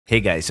Hey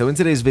guys, so in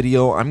today's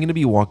video, I'm going to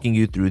be walking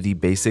you through the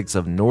basics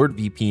of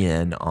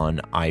NordVPN on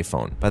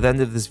iPhone. By the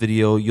end of this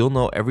video, you'll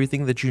know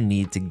everything that you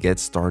need to get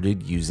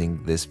started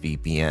using this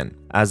VPN.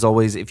 As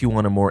always, if you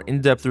want a more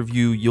in-depth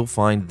review, you'll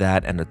find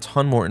that and a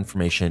ton more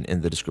information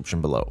in the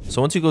description below.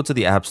 So once you go to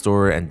the App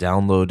Store and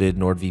downloaded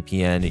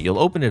NordVPN, you'll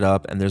open it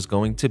up and there's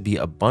going to be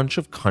a bunch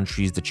of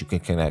countries that you can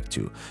connect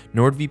to.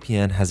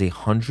 NordVPN has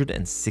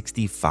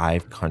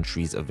 165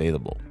 countries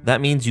available.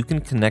 That means you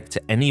can connect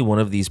to any one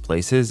of these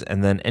places,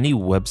 and then any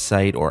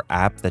website or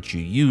app that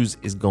you use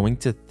is going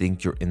to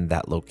think you're in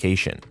that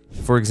location.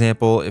 For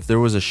example, if there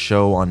was a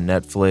show on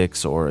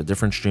Netflix or a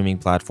different streaming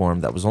platform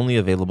that was only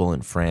available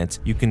in France,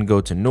 you can go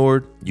to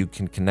Nord, you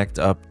can connect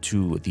up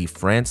to the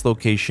France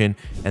location,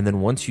 and then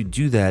once you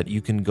do that,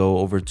 you can go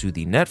over to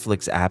the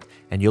Netflix app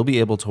and you'll be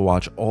able to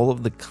watch all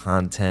of the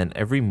content,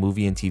 every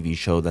movie and TV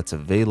show that's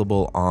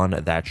available on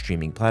that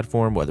streaming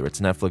platform, whether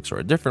it's Netflix or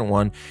a different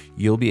one.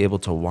 You'll be able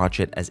to watch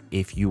it as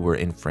if you were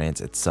in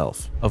France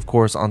itself. Of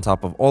course, on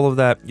top of all of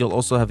that, you'll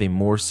also have a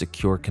more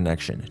secure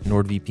connection.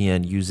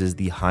 NordVPN uses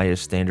the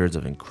highest standards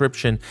of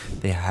encryption.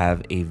 They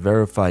have a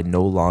verified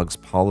no logs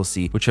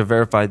policy, which have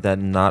verified that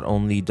not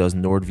only does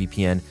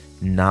NordVPN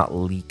not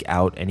leak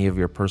out any of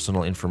your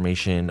personal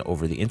information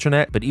over the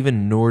internet, but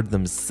even Nord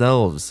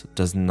themselves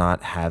does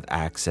not have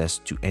access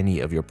to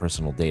any of your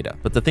personal data.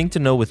 But the thing to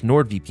know with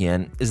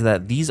NordVPN is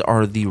that these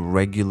are the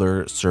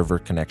regular server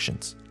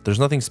connections. There's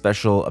nothing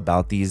special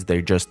about these.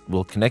 They just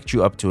will connect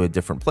you up to a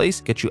different place,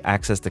 get you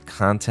access to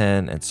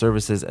content and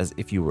services as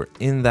if you were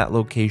in that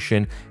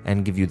location,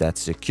 and give you that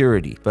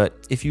security.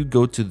 But if you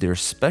go to their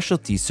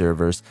specialty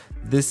servers,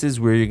 this is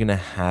where you're going to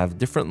have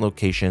different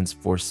locations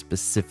for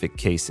specific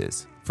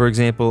cases. For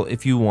example,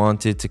 if you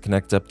wanted to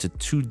connect up to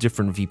 2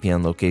 different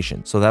VPN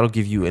locations, so that'll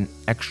give you an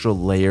extra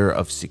layer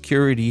of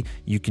security,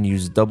 you can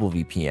use double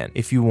VPN.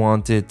 If you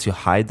wanted to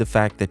hide the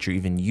fact that you're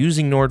even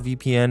using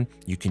NordVPN,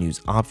 you can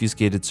use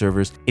obfuscated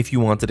servers. If you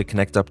wanted to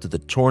connect up to the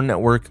Tor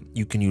network,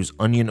 you can use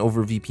Onion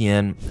over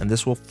VPN, and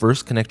this will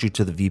first connect you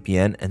to the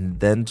VPN and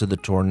then to the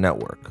Tor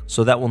network.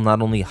 So that will not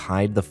only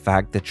hide the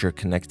fact that you're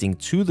connecting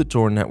to the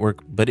Tor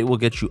network, but it will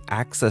get you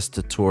access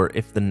to Tor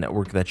if the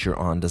network that you're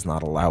on does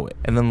not allow it.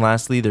 And then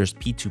lastly, there's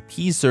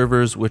P2P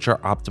servers, which are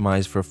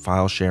optimized for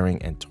file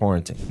sharing and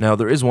torrenting. Now,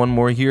 there is one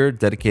more here,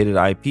 dedicated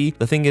IP.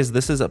 The thing is,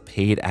 this is a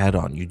paid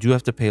add-on. You do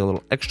have to pay a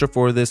little extra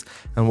for this,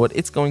 and what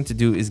it's going to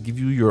do is give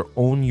you your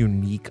own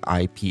unique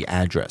IP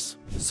address.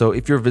 So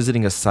if you're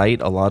visiting a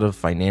site, a lot of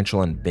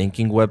financial and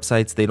banking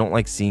websites, they don't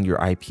like seeing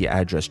your IP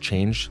address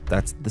change.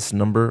 That's this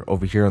number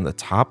over here on the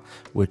top,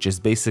 which is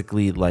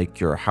basically like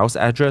your house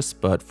address,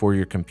 but for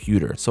your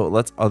computer. So it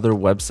lets other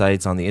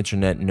websites on the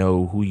internet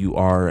know who you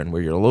are and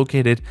where you're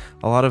located.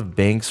 A lot of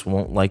banks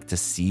won't like to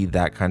see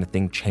that kind of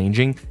thing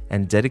changing,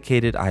 and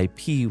dedicated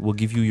IP will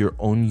give you your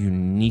own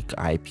unique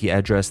IP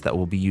address that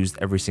will be used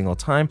every single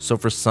time. So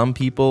for some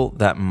people,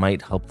 that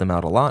might help them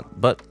out a lot,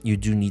 but you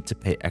do need to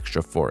pay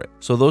extra for it.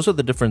 So those are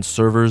the different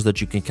servers that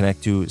you can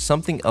connect to.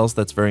 Something else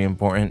that's very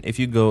important, if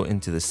you go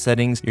into the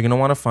settings, you're going to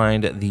want to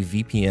find the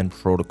VPN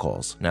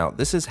protocols. Now,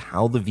 this is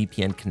how the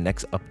VPN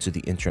connects up to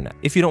the internet.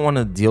 If you don't want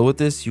to deal with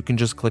this, you can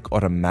just click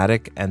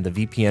automatic and the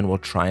VPN will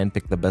try and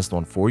pick the best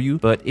one for you.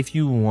 But if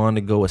you want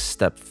to go a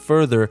step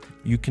further,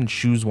 you can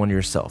choose one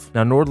yourself.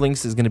 Now,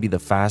 NordLynx is going to be the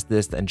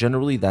fastest, and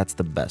generally that's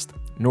the best.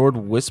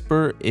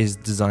 NordWhisper is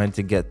designed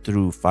to get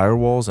through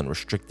firewalls and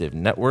restrictive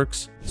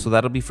networks. So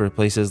that'll be for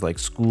places like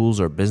schools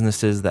or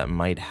businesses that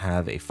might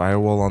have a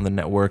firewall on the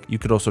network. You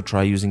could also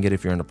try using it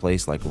if you're in a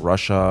place like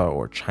Russia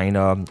or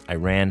China,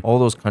 Iran, all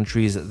those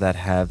countries that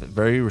have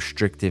very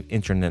restrictive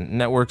internet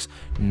networks.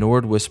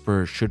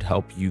 NordWhisper should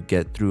help you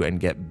get through and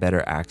get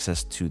better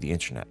access to the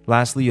internet.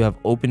 Lastly, you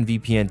have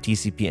OpenVPN,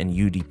 TCP, and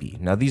UDP.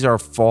 Now, these are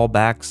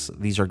fallbacks.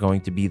 These are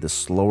going to be the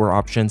slower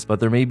options, but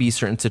there may be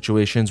certain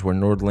situations where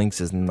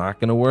NordLynx is not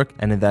going to work,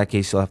 and in that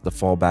case, you'll have to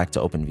fall back to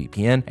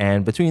OpenVPN.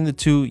 And between the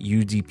two,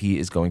 UDP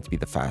is going to be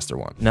the faster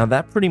one. Now,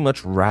 that pretty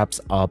much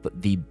wraps up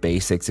the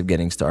basics of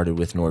getting started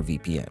with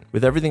NordVPN.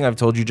 With everything I've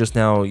told you just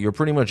now, you're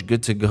pretty much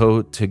good to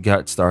go to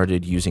get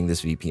started using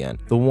this VPN.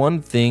 The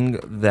one thing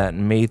that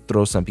may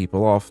throw some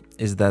people off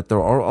is that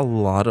there are a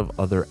lot of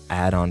other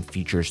add-on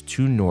features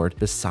to Nord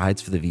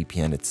besides for the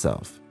VPN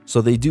itself. So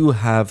they do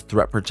have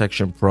Threat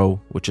Protection Pro,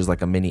 which is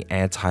like a mini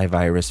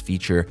antivirus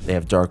feature. They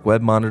have Dark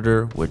Web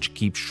Monitor, which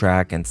keeps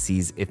track and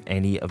sees if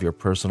any of your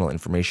personal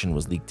information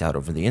was leaked out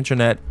over the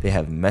internet. They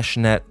have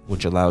MeshNet,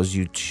 which allows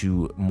you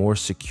to more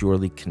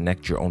securely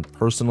connect your own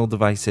personal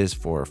devices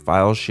for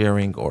file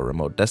sharing or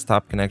remote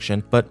desktop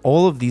connection. But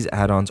all of these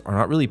add-ons are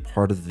not really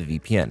part of the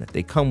VPN.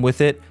 They come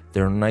with it.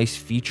 They're nice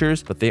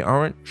features, but they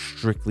aren't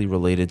strictly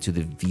related to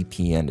the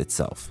VPN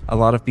itself. A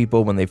lot of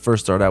people, when they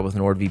first start out with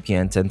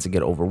NordVPN, tend to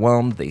get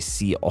overwhelmed. They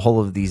see all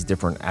of these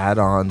different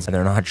add-ons and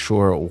they're not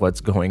sure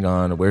what's going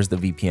on, where's the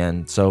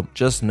VPN. So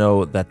just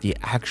know that the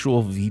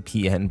actual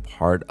VPN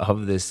part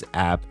of this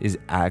app is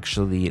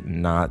actually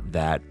not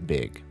that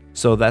big.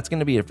 So that's going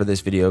to be it for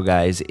this video,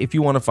 guys. If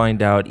you want to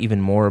find out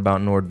even more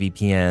about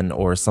NordVPN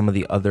or some of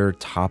the other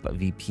top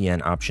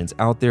VPN options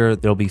out there,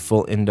 there'll be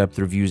full in-depth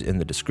reviews in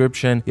the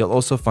description. You'll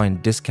also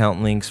find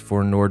discount links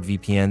for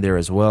NordVPN there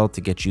as well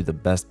to get you the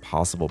best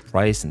possible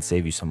price and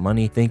save you some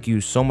money. Thank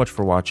you so much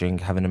for watching.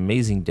 Have an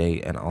amazing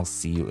day, and I'll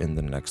see you in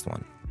the next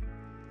one.